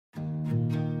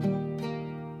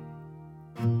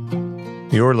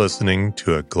You're listening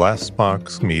to a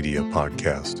Glassbox Media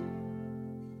podcast.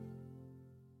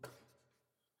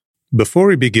 Before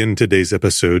we begin today's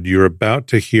episode, you're about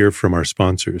to hear from our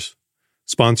sponsors.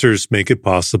 Sponsors make it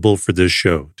possible for this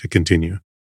show to continue.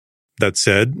 That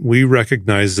said, we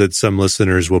recognize that some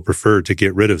listeners will prefer to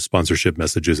get rid of sponsorship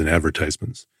messages and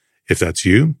advertisements. If that's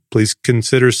you, please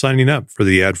consider signing up for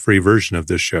the ad-free version of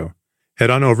this show. Head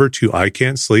on over to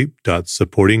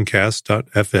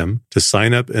ican'tsleep.supportingcast.fm to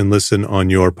sign up and listen on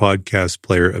your podcast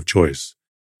player of choice.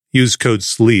 Use code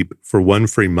SLEEP for 1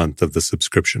 free month of the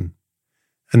subscription.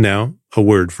 And now, a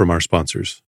word from our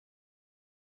sponsors.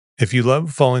 If you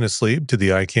love falling asleep to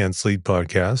the I Can't Sleep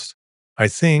podcast, I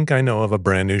think I know of a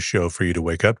brand new show for you to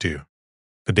wake up to.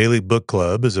 The Daily Book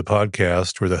Club is a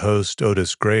podcast where the host,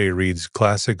 Otis Gray, reads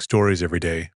classic stories every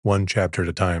day, one chapter at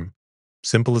a time.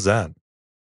 Simple as that.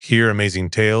 Hear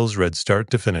amazing tales read start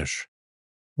to finish.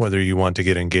 Whether you want to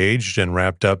get engaged and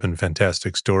wrapped up in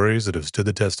fantastic stories that have stood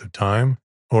the test of time,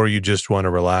 or you just want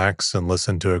to relax and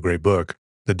listen to a great book,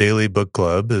 the Daily Book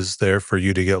Club is there for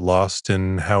you to get lost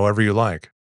in however you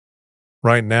like.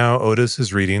 Right now, Otis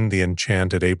is reading The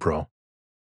Enchanted April.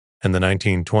 In the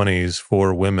 1920s,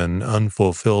 4 women,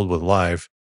 unfulfilled with life,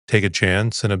 take a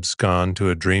chance and abscond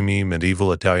to a dreamy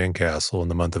medieval Italian castle in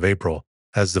the month of April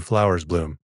as the flowers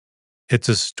bloom. It's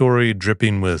a story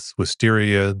dripping with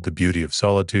wisteria, the beauty of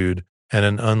solitude, and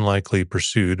an unlikely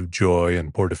pursuit of joy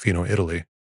in Portofino, Italy.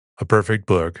 A perfect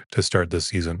book to start this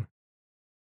season.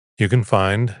 You can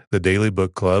find the Daily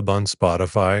Book Club on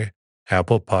Spotify,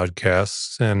 Apple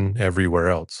Podcasts, and everywhere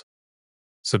else.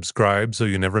 Subscribe so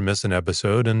you never miss an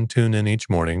episode and tune in each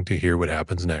morning to hear what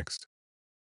happens next.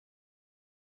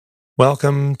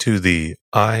 Welcome to the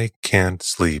I Can't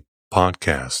Sleep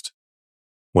podcast,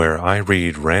 where I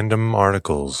read random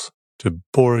articles to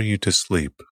bore you to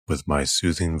sleep with my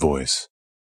soothing voice.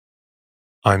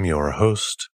 I'm your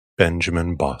host,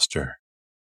 Benjamin Boster.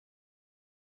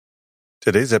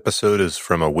 Today's episode is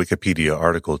from a Wikipedia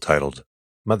article titled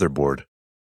Motherboard.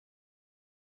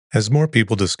 As more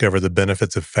people discover the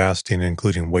benefits of fasting,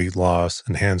 including weight loss,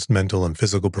 enhanced mental and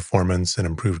physical performance, and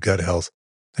improved gut health,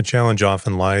 the challenge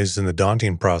often lies in the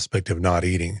daunting prospect of not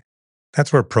eating.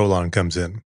 That's where Prolon comes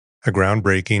in, a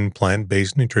groundbreaking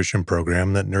plant-based nutrition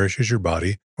program that nourishes your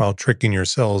body while tricking your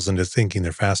cells into thinking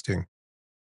they're fasting.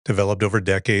 Developed over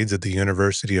decades at the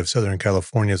University of Southern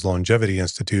California's Longevity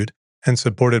Institute and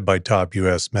supported by top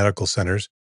U.S. medical centers,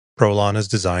 Prolon is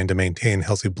designed to maintain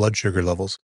healthy blood sugar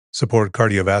levels, support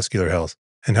cardiovascular health,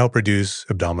 and help reduce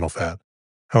abdominal fat.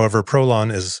 However,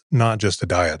 Prolon is not just a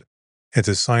diet. It's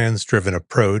a science-driven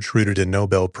approach rooted in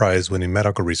Nobel Prize-winning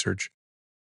medical research.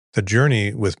 The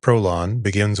journey with Prolon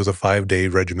begins with a 5-day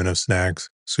regimen of snacks,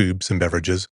 soups, and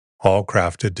beverages, all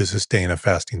crafted to sustain a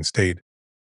fasting state.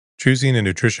 Choosing a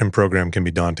nutrition program can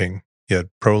be daunting, yet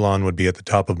Prolon would be at the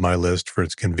top of my list for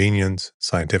its convenience,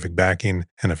 scientific backing,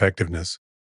 and effectiveness.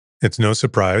 It's no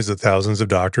surprise that thousands of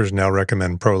doctors now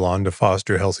recommend Prolon to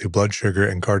foster healthy blood sugar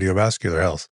and cardiovascular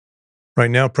health. Right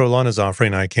now, Prolon is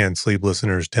offering I Can't Sleep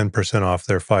listeners 10% off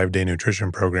their 5-day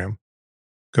nutrition program.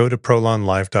 Go to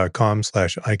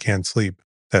prolonlife.com/ican'tsleep.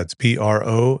 That's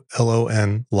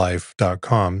PROLON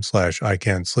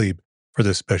life.com/ican'tsleep for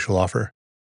this special offer.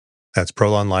 That's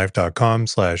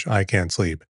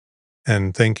prolonlife.com/ican'tsleep.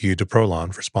 And thank you to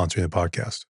Prolon for sponsoring the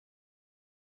podcast.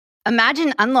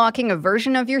 Imagine unlocking a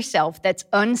version of yourself that's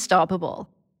unstoppable,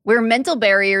 where mental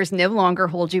barriers no longer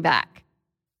hold you back.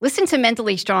 Listen to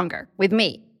Mentally Stronger with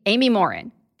me, Amy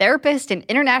Morin, therapist and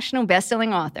international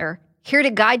best-selling author, here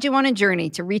to guide you on a journey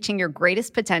to reaching your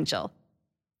greatest potential.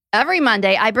 Every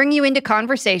Monday, I bring you into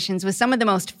conversations with some of the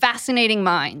most fascinating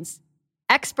minds.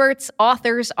 Experts,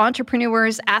 authors,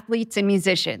 entrepreneurs, athletes, and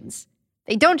musicians.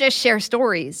 They don't just share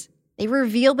stories. They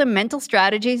reveal the mental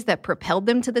strategies that propelled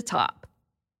them to the top.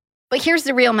 But here's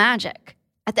the real magic.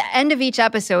 At the end of each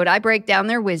episode, I break down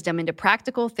their wisdom into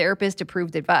practical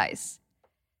therapist-approved advice.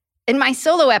 In my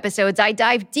solo episodes, I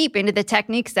dive deep into the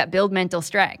techniques that build mental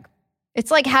strength. It's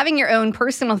like having your own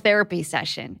personal therapy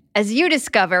session as you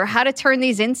discover how to turn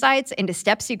these insights into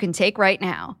steps you can take right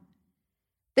now.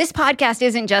 This podcast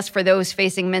isn't just for those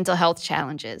facing mental health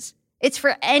challenges. It's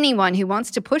for anyone who wants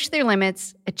to push their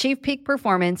limits, achieve peak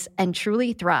performance, and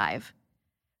truly thrive.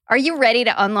 Are you ready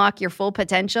to unlock your full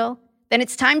potential? Then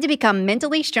it's time to become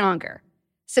mentally stronger.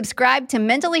 Subscribe to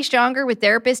Mentally Stronger with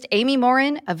therapist Amy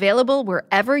Morin, available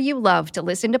wherever you love to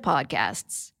listen to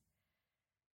podcasts.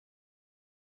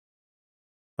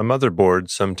 A motherboard,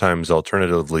 sometimes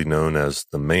alternatively known as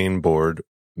the main board,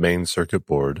 main circuit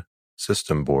board,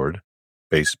 system board,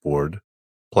 baseboard,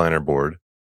 planner board,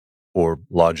 or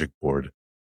logic board,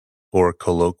 or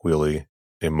colloquially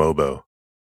a MOBO,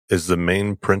 is the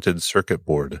main printed circuit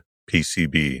board,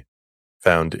 PCB,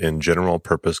 found in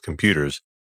general-purpose computers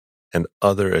and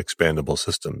other expandable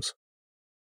systems.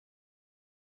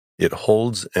 It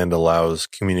holds and allows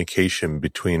communication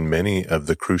between many of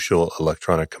the crucial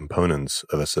electronic components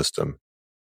of a system,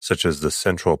 such as the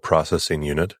central processing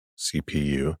unit,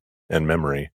 CPU, and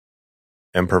memory,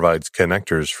 and provides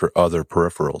connectors for other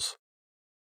peripherals.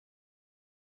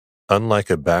 Unlike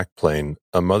a backplane,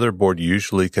 a motherboard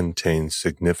usually contains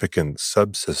significant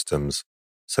subsystems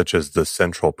such as the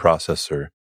central processor,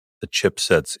 the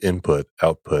chipset's input,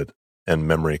 output, and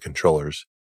memory controllers,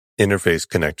 interface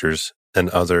connectors, and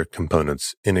other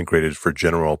components integrated for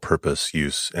general purpose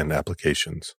use and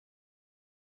applications.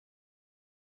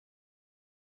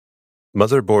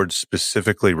 Motherboard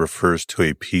specifically refers to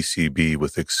a PCB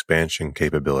with expansion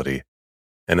capability,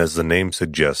 and as the name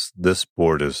suggests, this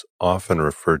board is often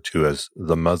referred to as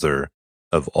the mother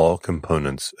of all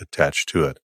components attached to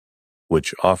it,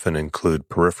 which often include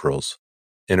peripherals,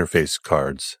 interface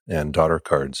cards, and daughter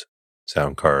cards,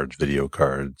 sound cards, video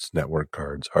cards, network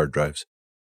cards, hard drives,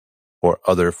 or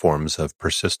other forms of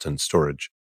persistent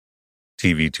storage,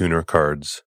 TV tuner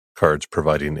cards, cards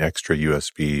providing extra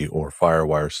USB or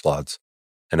FireWire slots,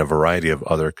 and a variety of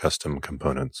other custom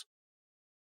components.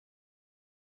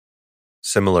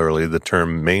 Similarly, the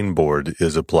term mainboard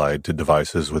is applied to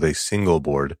devices with a single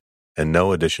board and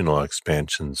no additional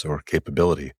expansions or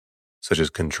capability, such as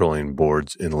controlling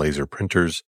boards in laser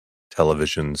printers,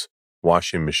 televisions,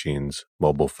 washing machines,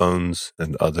 mobile phones,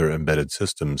 and other embedded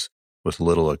systems with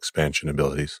little expansion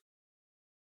abilities.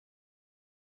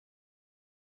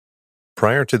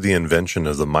 Prior to the invention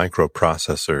of the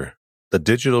microprocessor, the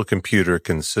digital computer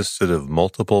consisted of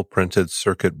multiple printed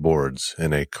circuit boards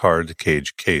in a card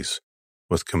cage case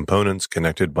with components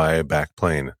connected by a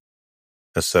backplane,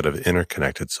 a set of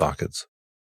interconnected sockets.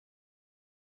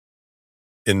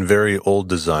 In very old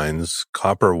designs,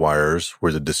 copper wires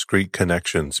were the discrete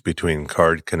connections between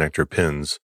card connector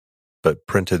pins, but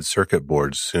printed circuit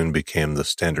boards soon became the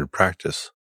standard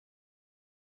practice.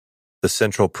 The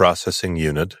central processing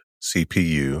unit,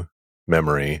 CPU,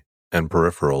 memory, and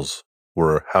peripherals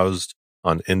were housed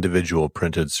on individual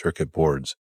printed circuit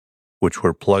boards, which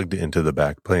were plugged into the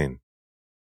backplane.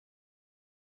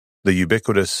 The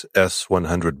ubiquitous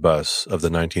S100 bus of the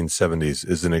 1970s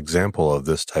is an example of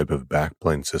this type of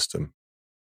backplane system.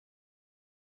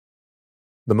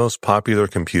 The most popular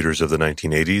computers of the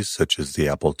 1980s, such as the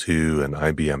Apple II and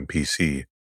IBM PC,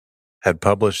 had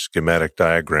published schematic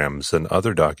diagrams and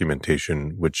other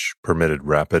documentation which permitted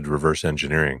rapid reverse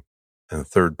engineering and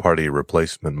third-party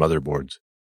replacement motherboards.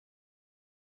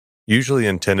 Usually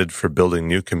intended for building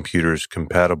new computers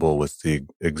compatible with the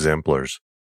exemplars,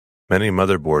 many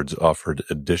motherboards offered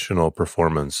additional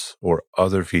performance or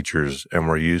other features and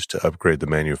were used to upgrade the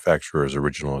manufacturer's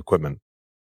original equipment.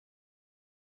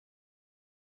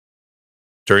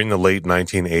 During the late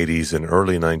 1980s and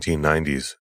early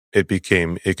 1990s, it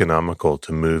became economical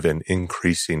to move an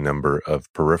increasing number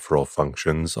of peripheral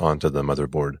functions onto the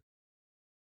motherboard.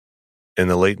 In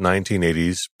the late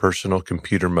 1980s, personal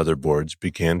computer motherboards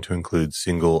began to include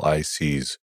single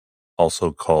ICs,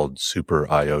 also called Super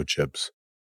I/O chips,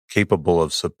 capable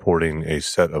of supporting a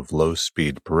set of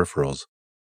low-speed peripherals: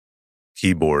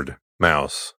 keyboard,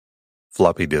 mouse,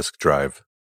 floppy disk drive,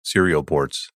 serial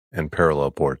ports, and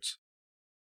parallel ports.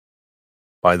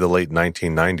 By the late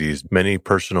 1990s, many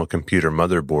personal computer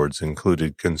motherboards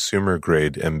included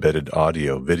consumer-grade embedded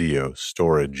audio, video,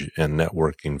 storage, and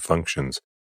networking functions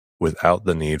without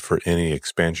the need for any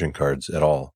expansion cards at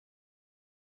all.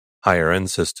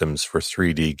 Higher-end systems for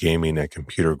 3D gaming and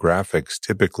computer graphics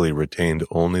typically retained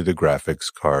only the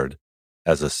graphics card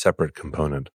as a separate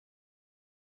component.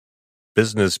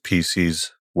 Business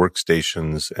PCs,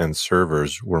 workstations, and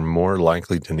servers were more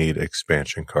likely to need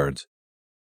expansion cards,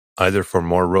 either for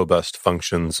more robust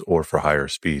functions or for higher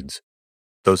speeds.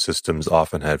 Those systems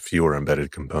often had fewer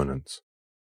embedded components.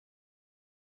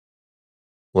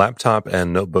 Laptop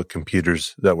and notebook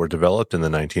computers that were developed in the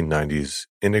 1990s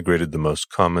integrated the most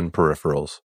common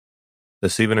peripherals.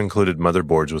 This even included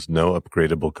motherboards with no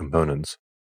upgradable components,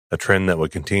 a trend that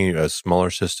would continue as smaller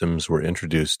systems were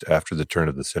introduced after the turn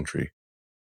of the century,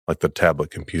 like the tablet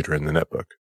computer and the netbook.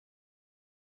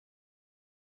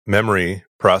 Memory,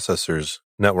 processors,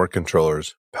 network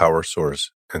controllers, power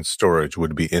source, and storage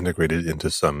would be integrated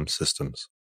into some systems.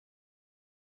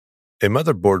 A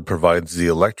motherboard provides the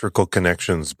electrical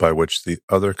connections by which the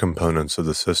other components of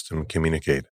the system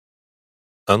communicate.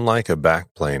 Unlike a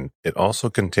backplane, it also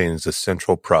contains the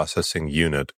central processing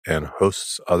unit and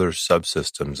hosts other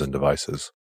subsystems and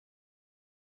devices.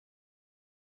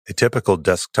 A typical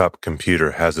desktop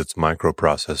computer has its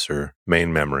microprocessor,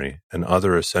 main memory, and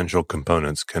other essential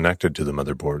components connected to the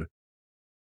motherboard.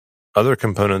 Other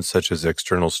components such as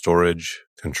external storage,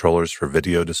 controllers for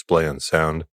video display and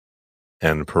sound,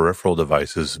 and peripheral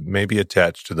devices may be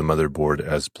attached to the motherboard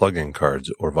as plug-in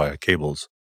cards or via cables.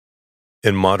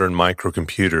 In modern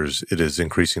microcomputers, it is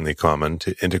increasingly common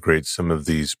to integrate some of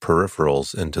these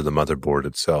peripherals into the motherboard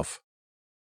itself.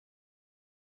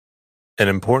 An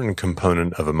important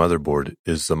component of a motherboard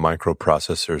is the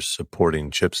microprocessor's supporting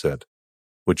chipset,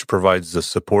 which provides the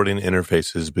supporting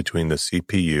interfaces between the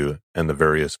CPU and the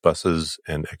various buses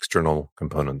and external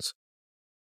components.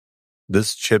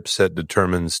 This chipset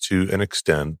determines to an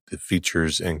extent the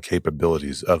features and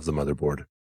capabilities of the motherboard.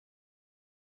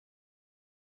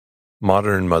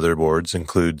 Modern motherboards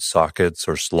include sockets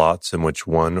or slots in which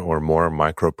one or more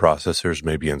microprocessors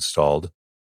may be installed.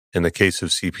 In the case of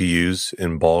CPUs,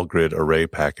 in ball grid array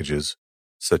packages,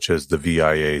 such as the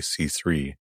VIA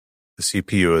C3, the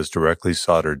CPU is directly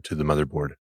soldered to the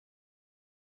motherboard.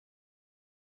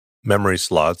 Memory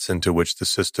slots into which the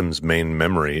system's main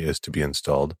memory is to be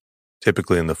installed,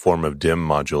 typically in the form of DIMM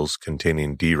modules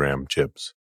containing DRAM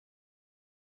chips.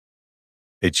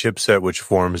 A chipset which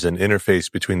forms an interface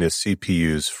between the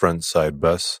CPU's front-side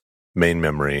bus, main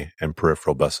memory, and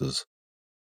peripheral buses.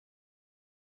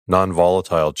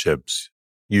 Non-volatile chips,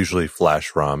 usually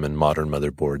flash ROM in modern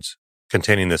motherboards,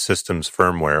 containing the system's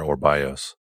firmware or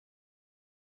BIOS.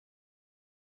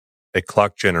 A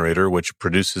clock generator which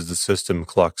produces the system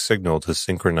clock signal to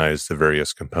synchronize the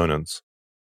various components.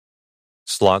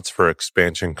 Slots for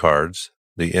expansion cards,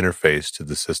 the interface to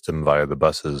the system via the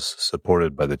buses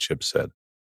supported by the chipset.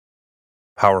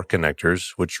 Power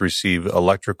connectors, which receive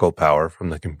electrical power from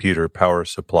the computer power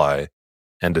supply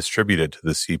and distribute it to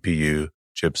the CPU,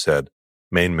 chipset,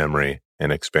 main memory,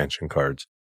 and expansion cards.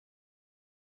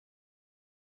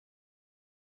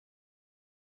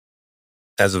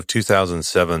 As of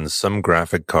 2007, some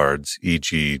graphic cards,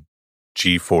 e.g.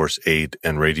 GeForce 8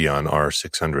 and Radeon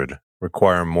R600,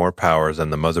 require more power than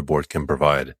the motherboard can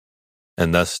provide,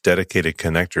 and thus dedicated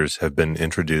connectors have been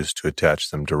introduced to attach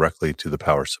them directly to the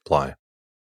power supply.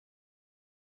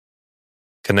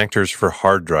 Connectors for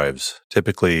hard drives,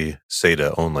 typically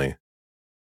SATA only.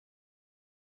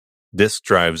 Disk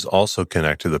drives also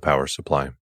connect to the power supply.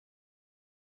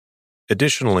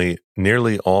 Additionally,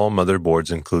 nearly all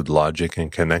motherboards include logic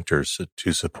and connectors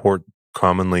to support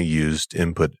commonly used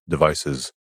input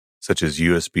devices, such as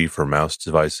USB for mouse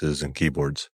devices and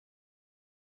keyboards.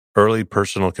 Early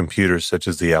personal computers such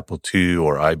as the Apple II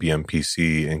or IBM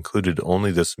PC included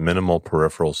only this minimal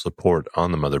peripheral support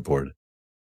on the motherboard.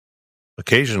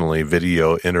 Occasionally,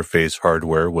 video interface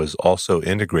hardware was also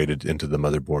integrated into the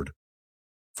motherboard.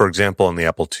 For example, on the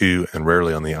Apple II and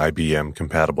rarely on the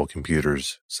IBM-compatible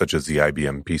computers, such as the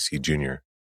IBM PC Junior.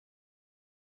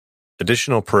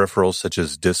 Additional peripherals such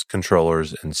as disk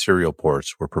controllers and serial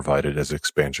ports were provided as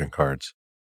expansion cards.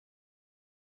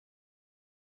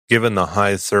 Given the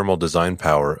high thermal design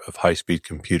power of high-speed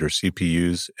computer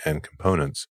CPUs and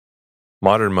components,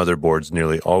 modern motherboards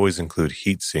nearly always include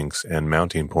heat sinks and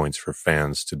mounting points for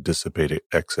fans to dissipate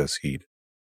excess heat.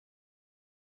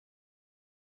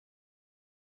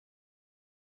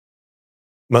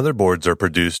 Motherboards are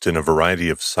produced in a variety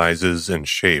of sizes and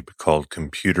shape called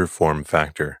computer form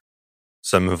factor,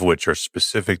 some of which are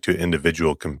specific to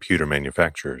individual computer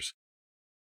manufacturers.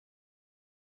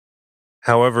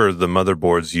 However, the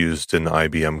motherboards used in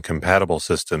IBM-compatible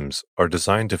systems are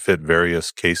designed to fit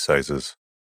various case sizes.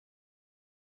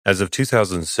 As of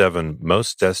 2007,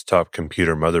 most desktop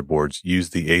computer motherboards use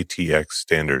the ATX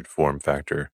standard form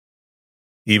factor,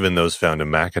 even those found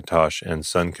in Macintosh and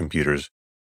Sun computers,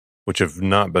 which have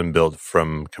not been built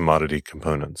from commodity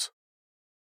components.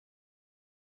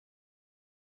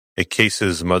 A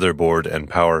case's motherboard and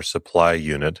power supply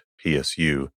unit,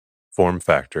 PSU, form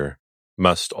factor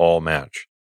must all match,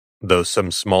 though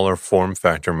some smaller form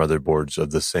factor motherboards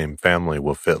of the same family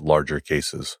will fit larger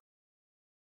cases.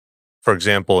 For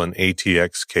example, an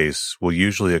ATX case will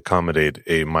usually accommodate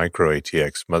a micro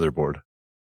ATX motherboard.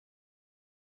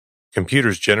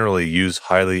 Computers generally use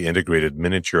highly integrated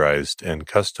miniaturized and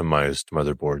customized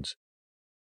motherboards.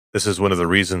 This is one of the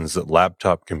reasons that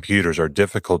laptop computers are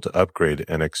difficult to upgrade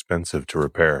and expensive to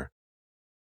repair.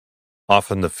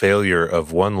 Often the failure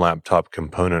of one laptop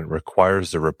component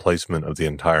requires the replacement of the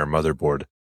entire motherboard,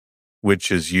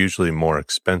 which is usually more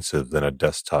expensive than a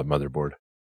desktop motherboard.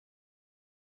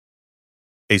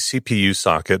 A CPU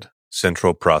socket,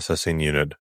 central processing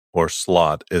unit, or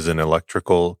slot is an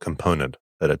electrical component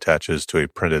that attaches to a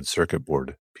printed circuit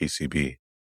board, PCB,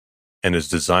 and is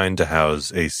designed to house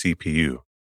a CPU,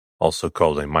 also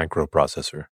called a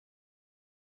microprocessor.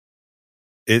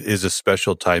 It is a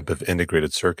special type of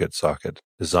integrated circuit socket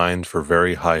designed for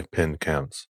very high pin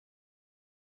counts.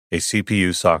 A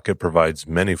CPU socket provides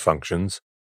many functions,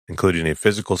 including a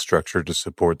physical structure to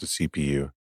support the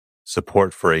CPU,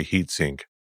 support for a heatsink,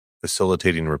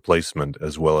 facilitating replacement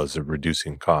as well as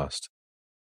reducing cost,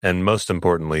 and most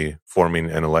importantly,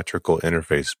 forming an electrical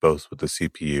interface both with the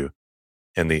CPU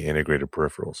and the integrated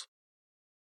peripherals.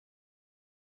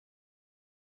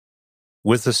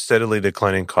 With the steadily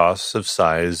declining costs of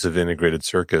size of integrated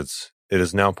circuits, it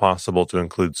is now possible to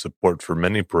include support for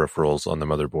many peripherals on the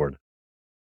motherboard.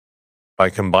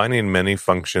 By combining many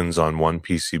functions on one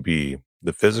PCB,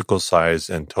 the physical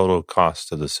size and total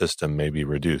cost of the system may be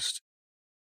reduced.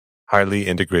 Highly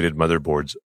integrated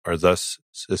motherboards are thus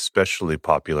especially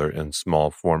popular in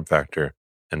small form factor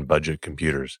and budget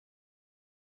computers.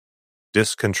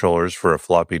 Disk controllers for a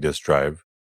floppy disk drive,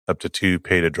 up to 2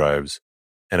 PATA drives,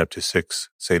 and up to 6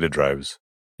 SATA drives,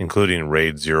 including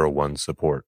RAID 01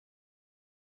 support.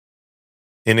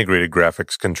 Integrated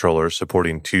graphics controller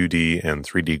supporting 2D and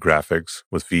 3D graphics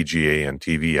with VGA and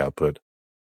TV output.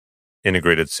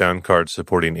 Integrated sound card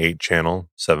supporting 8-channel,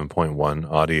 7.1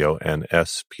 audio and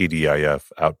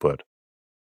SPDIF output.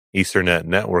 Ethernet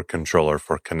network controller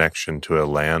for connection to a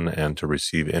LAN and to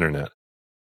receive internet.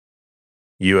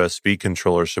 USB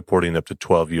controller supporting up to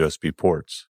 12 USB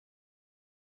ports.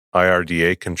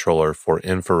 IRDA controller for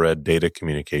infrared data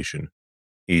communication,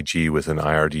 e.g. with an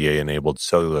IRDA-enabled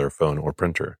cellular phone or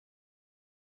printer.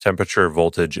 Temperature,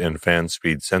 voltage, and fan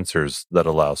speed sensors that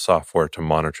allow software to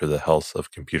monitor the health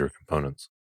of computer components.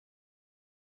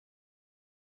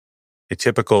 A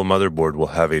typical motherboard will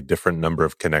have a different number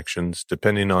of connections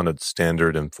depending on its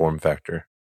standard and form factor.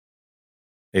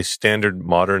 A standard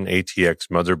modern ATX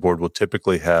motherboard will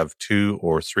typically have 2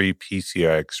 or 3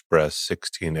 PCI Express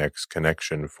 16X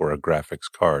connection for a graphics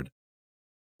card,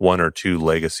 1 or 2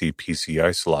 legacy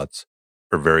PCI slots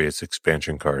for various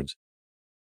expansion cards,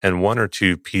 and 1 or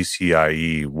 2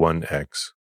 PCIe 1X,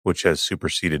 which has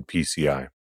superseded PCI.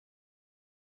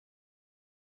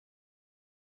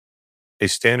 A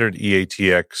standard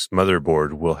eATX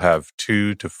motherboard will have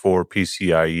 2 to 4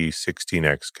 PCIe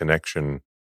 16X connection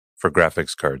for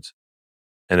graphics cards,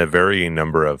 and a varying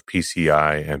number of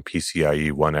PCI and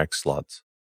PCIe 1X slots.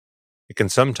 It can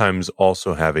sometimes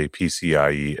also have a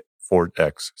PCIe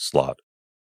 4X slot.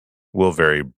 Will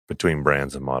vary between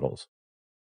brands and models.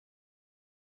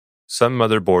 Some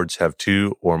motherboards have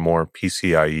 2 or more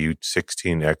PCIe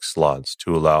 16X slots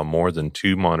to allow more than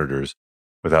 2 monitors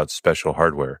without special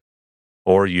hardware,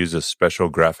 or use a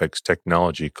special graphics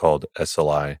technology called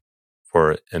SLI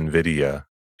for NVIDIA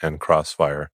and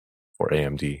Crossfire for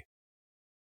AMD.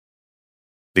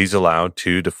 These allow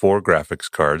 2 to 4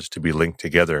 graphics cards to be linked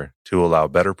together to allow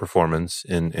better performance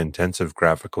in intensive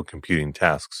graphical computing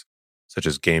tasks, such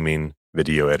as gaming,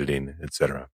 video editing,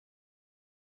 etc.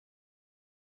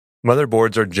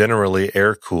 Motherboards are generally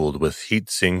air-cooled with heat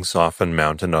sinks often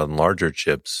mounted on larger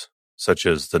chips, such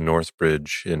as the North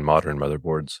Bridge in modern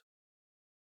motherboards.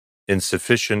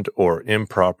 Insufficient or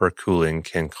improper cooling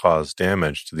can cause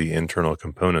damage to the internal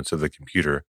components of the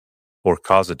computer or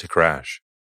cause it to crash.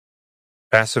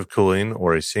 Passive cooling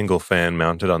or a single fan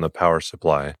mounted on the power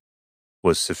supply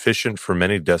was sufficient for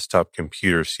many desktop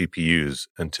computer CPUs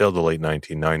until the late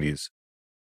 1990s.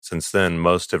 Since then,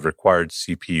 most have required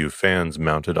CPU fans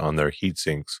mounted on their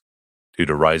heatsinks due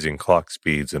to rising clock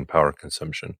speeds and power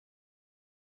consumption.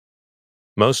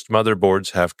 Most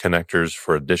motherboards have connectors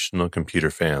for additional computer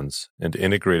fans and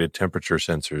integrated temperature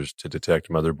sensors to detect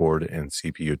motherboard and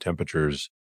CPU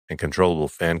temperatures and controllable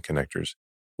fan connectors,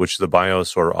 which the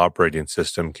BIOS or operating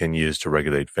system can use to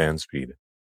regulate fan speed.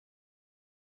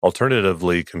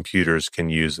 Alternatively, computers can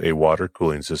use a water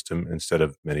cooling system instead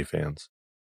of many fans.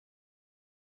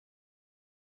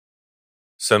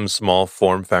 Some small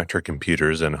form factor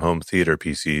computers and home theater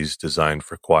PCs designed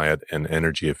for quiet and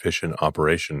energy-efficient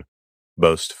operation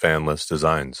boast fanless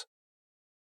designs.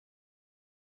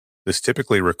 This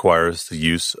typically requires the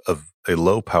use of a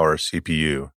low-power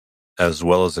CPU, as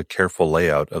well as a careful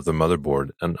layout of the motherboard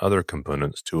and other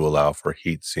components to allow for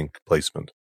heat sink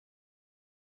placement.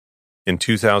 In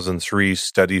 2003,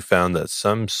 study found that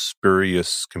some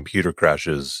spurious computer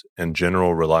crashes and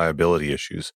general reliability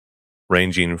issues,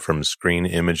 ranging from screen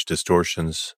image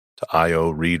distortions to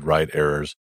I/O read-write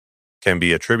errors, can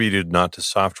be attributed not to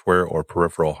software or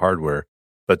peripheral hardware,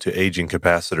 but to aging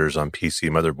capacitors on PC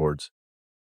motherboards.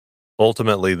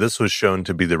 Ultimately, this was shown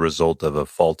to be the result of a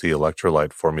faulty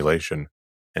electrolyte formulation,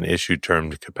 an issue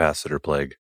termed capacitor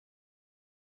plague.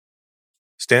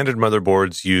 Standard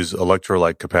motherboards use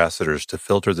electrolyte capacitors to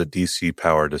filter the DC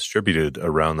power distributed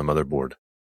around the motherboard.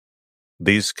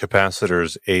 These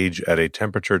capacitors age at a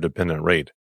temperature-dependent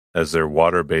rate as their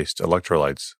water-based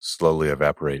electrolytes slowly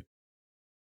evaporate.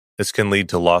 This can lead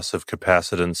to loss of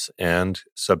capacitance and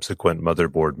subsequent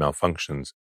motherboard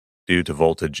malfunctions due to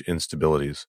voltage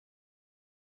instabilities.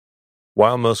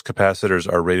 While most capacitors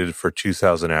are rated for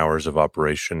 2,000 hours of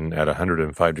operation at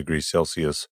 105 degrees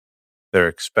Celsius, their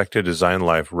expected design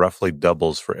life roughly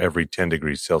doubles for every 10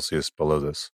 degrees Celsius below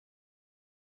this.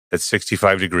 At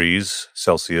 65 degrees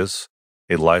Celsius,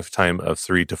 a lifetime of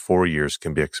 3 to 4 years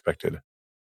can be expected.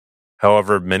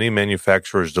 However, many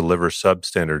manufacturers deliver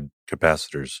substandard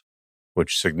capacitors,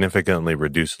 which significantly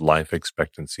reduce life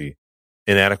expectancy.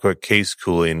 Inadequate case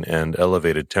cooling and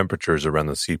elevated temperatures around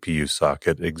the CPU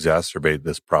socket exacerbate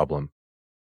this problem.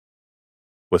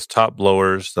 With top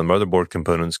blowers, the motherboard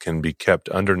components can be kept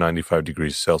under 95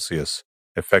 degrees Celsius,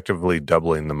 effectively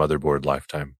doubling the motherboard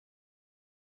lifetime.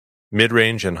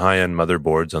 Mid-range and high-end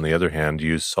motherboards, on the other hand,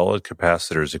 use solid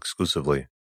capacitors exclusively.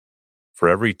 For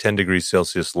every 10 degrees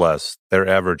Celsius less, their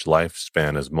average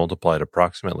lifespan is multiplied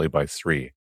approximately by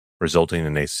 3, resulting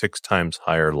in a 6 times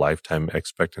higher lifetime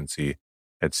expectancy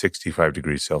at 65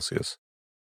 degrees Celsius.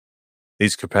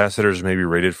 These capacitors may be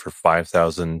rated for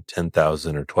 5,000,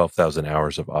 10,000, or 12,000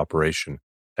 hours of operation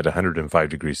at 105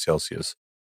 degrees Celsius,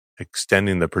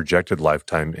 extending the projected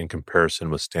lifetime in comparison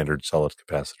with standard solid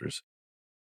capacitors.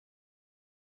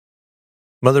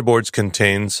 Motherboards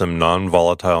contain some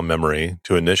non-volatile memory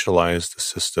to initialize the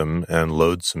system and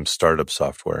load some startup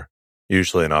software,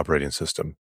 usually an operating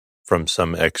system, from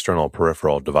some external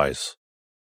peripheral device.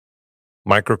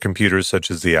 Microcomputers such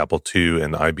as the Apple II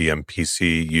and IBM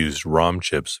PC used ROM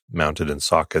chips mounted in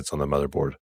sockets on the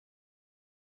motherboard.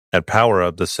 At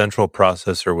power-up, the central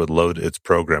processor would load its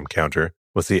program counter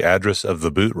with the address of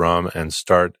the boot ROM and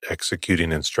start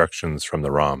executing instructions from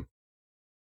the ROM.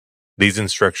 These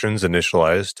instructions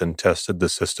initialized and tested the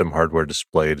system hardware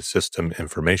displayed system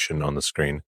information on the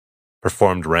screen,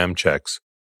 performed RAM checks,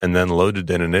 and then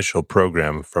loaded an initial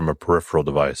program from a peripheral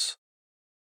device.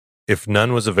 If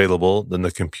none was available, then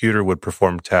the computer would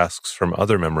perform tasks from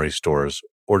other memory stores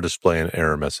or display an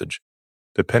error message,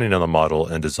 depending on the model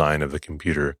and design of the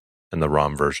computer and the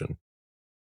ROM version.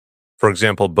 For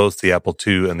example, both the Apple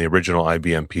II and the original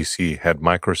IBM PC had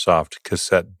Microsoft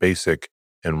Cassette Basic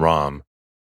and ROM,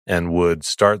 and would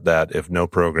start that if no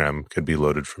program could be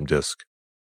loaded from disk.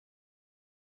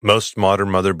 Most modern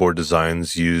motherboard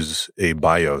designs use a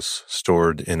BIOS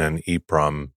stored in an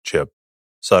EEPROM chip,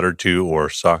 soldered to or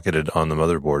socketed on the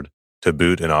motherboard to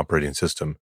boot an operating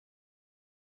system.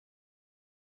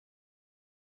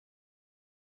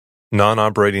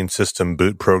 Non-operating system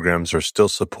boot programs are still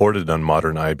supported on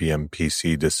modern IBM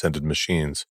PC descended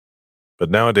machines, but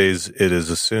nowadays it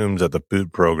is assumed that the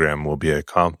boot program will be a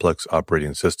complex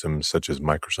operating system such as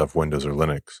Microsoft Windows or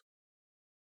Linux.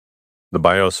 The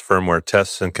BIOS firmware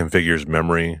tests and configures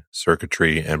memory,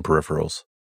 circuitry, and peripherals.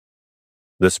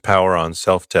 This power on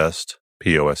self-test,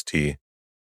 POST,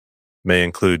 may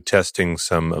include testing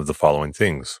some of the following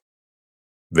things: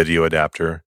 video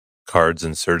adapter, cards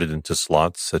inserted into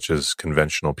slots such as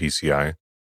conventional PCI,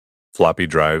 floppy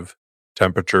drive,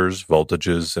 temperatures,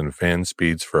 voltages, and fan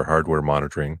speeds for hardware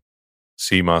monitoring,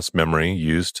 CMOS memory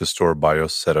used to store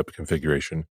BIOS setup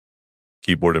configuration,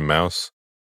 keyboard and mouse,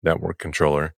 network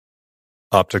controller,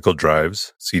 optical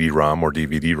drives, CD-ROM or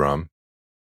DVD-ROM,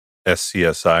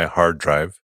 SCSI hard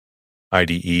drive,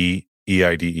 IDE,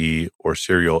 EIDE, or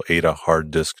serial ATA hard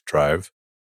disk drive,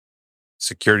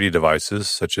 security devices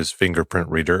such as fingerprint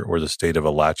reader or the state of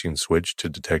a latching switch to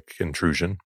detect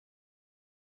intrusion,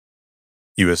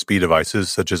 USB devices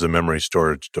such as a memory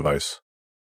storage device.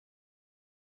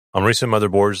 On recent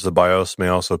motherboards, the BIOS may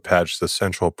also patch the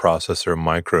central processor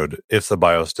microde if the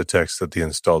BIOS detects that the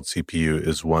installed CPU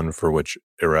is one for which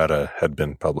errata had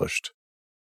been published.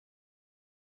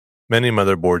 Many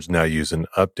motherboards now use an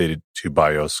updated to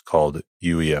BIOS called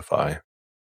UEFI.